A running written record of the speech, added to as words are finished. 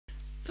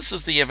This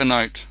is the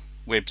Evernote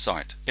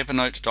website,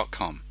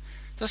 evernote.com.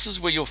 This is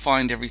where you'll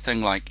find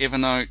everything like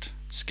Evernote,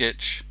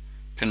 Sketch,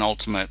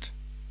 Penultimate,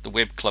 the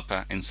web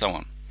clipper, and so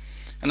on.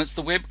 And it's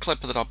the web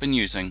clipper that I've been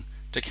using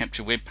to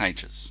capture web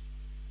pages.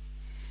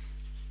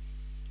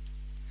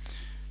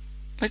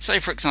 Let's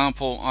say, for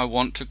example, I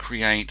want to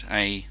create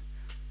a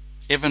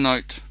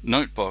Evernote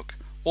notebook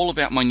all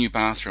about my new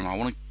bathroom. I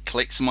want to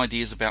collect some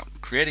ideas about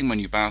creating my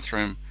new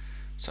bathroom.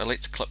 So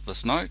let's clip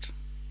this note.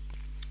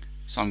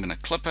 So I'm going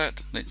to clip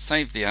it. Let's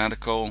save the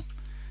article.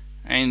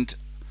 And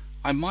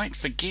I might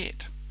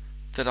forget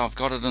that I've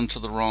got it into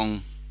the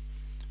wrong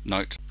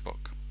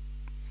notebook.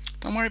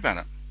 Don't worry about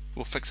it.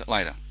 We'll fix it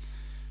later.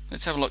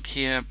 Let's have a look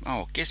here.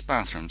 Oh, guest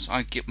bathrooms.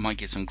 I might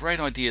get some great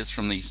ideas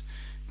from these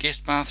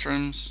guest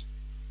bathrooms.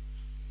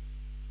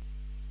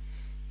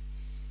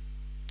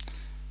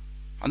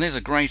 And there's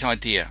a great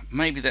idea.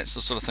 Maybe that's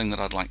the sort of thing that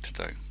I'd like to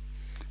do.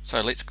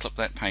 So let's clip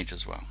that page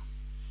as well.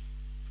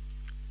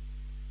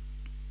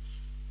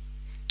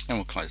 And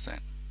we'll close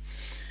that.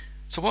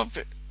 So what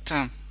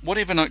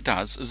Evernote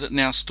does is it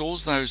now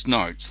stores those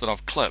notes that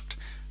I've clipped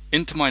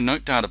into my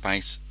note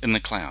database in the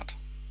cloud.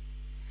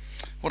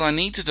 What I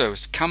need to do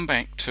is come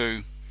back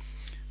to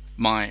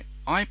my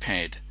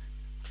iPad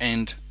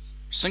and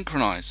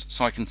synchronize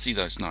so I can see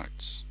those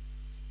notes.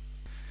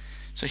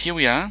 So here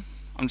we are.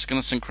 I'm just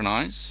going to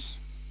synchronize.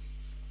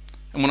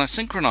 And when I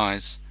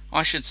synchronize,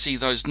 I should see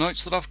those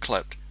notes that I've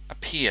clipped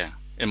appear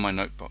in my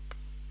notebook.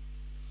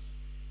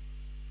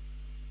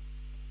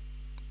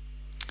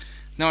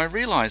 Now I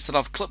realize that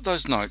I've clipped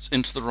those notes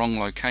into the wrong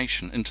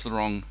location, into the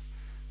wrong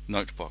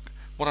notebook.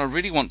 What I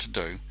really want to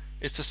do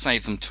is to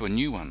save them to a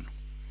new one.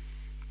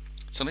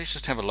 So let's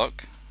just have a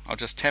look. I'll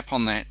just tap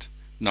on that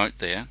note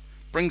there.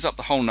 Brings up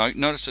the whole note.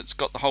 Notice it's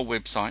got the whole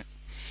website.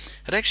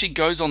 It actually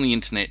goes on the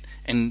internet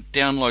and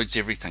downloads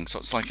everything, so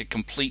it's like a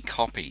complete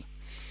copy.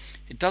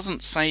 It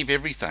doesn't save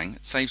everything,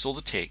 it saves all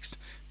the text,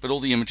 but all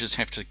the images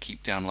have to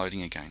keep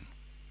downloading again.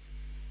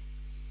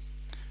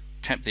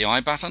 Tap the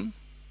I button.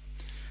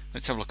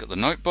 Let's have a look at the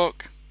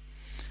notebook.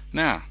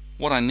 Now,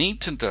 what I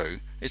need to do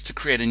is to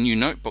create a new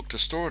notebook to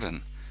store it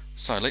in.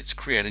 So let's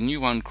create a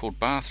new one called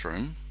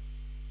Bathroom.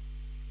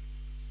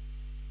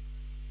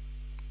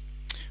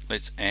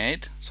 Let's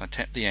add. So I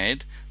tap the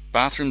add.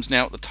 Bathroom's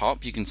now at the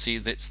top. You can see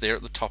that's there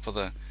at the top of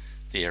the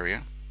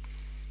area.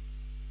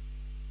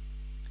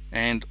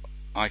 And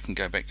I can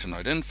go back to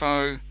Note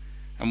Info,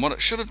 and what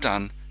it should have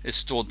done is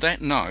stored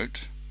that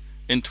note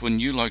into a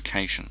new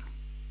location.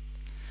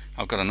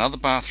 I've got another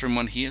bathroom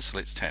one here, so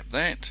let's tap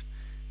that.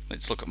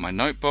 Let's look at my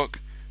notebook.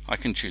 I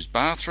can choose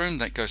bathroom,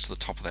 that goes to the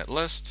top of that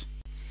list.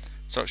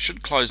 So it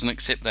should close and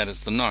accept that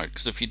as the note,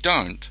 because if you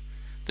don't,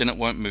 then it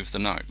won't move the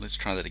note. Let's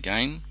try that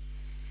again.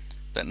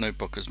 That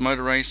notebook is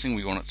motor racing,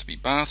 we want it to be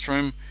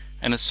bathroom,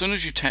 and as soon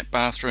as you tap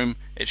bathroom,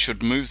 it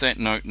should move that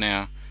note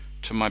now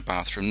to my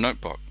bathroom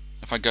notebook.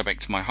 If I go back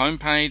to my home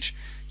page,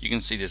 you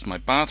can see there's my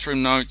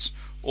bathroom notes.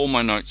 All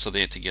my notes are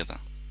there together.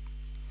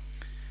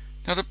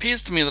 Now it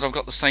appears to me that I've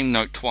got the same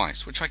note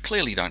twice, which I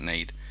clearly don't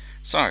need.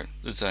 So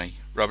there's a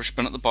rubbish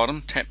bin at the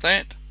bottom. Tap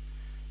that,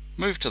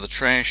 move to the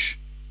trash,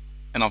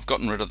 and I've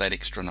gotten rid of that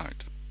extra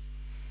note.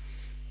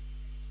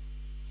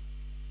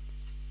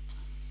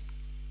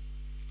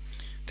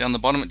 Down the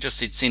bottom it just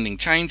said sending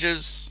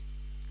changes.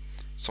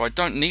 So I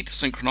don't need to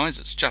synchronize,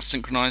 it's just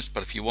synchronized,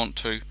 but if you want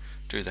to,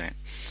 do that.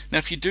 Now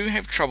if you do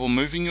have trouble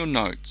moving your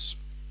notes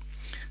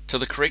to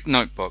the correct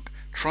notebook,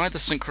 try the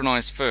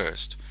synchronize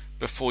first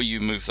before you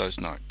move those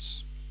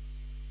notes.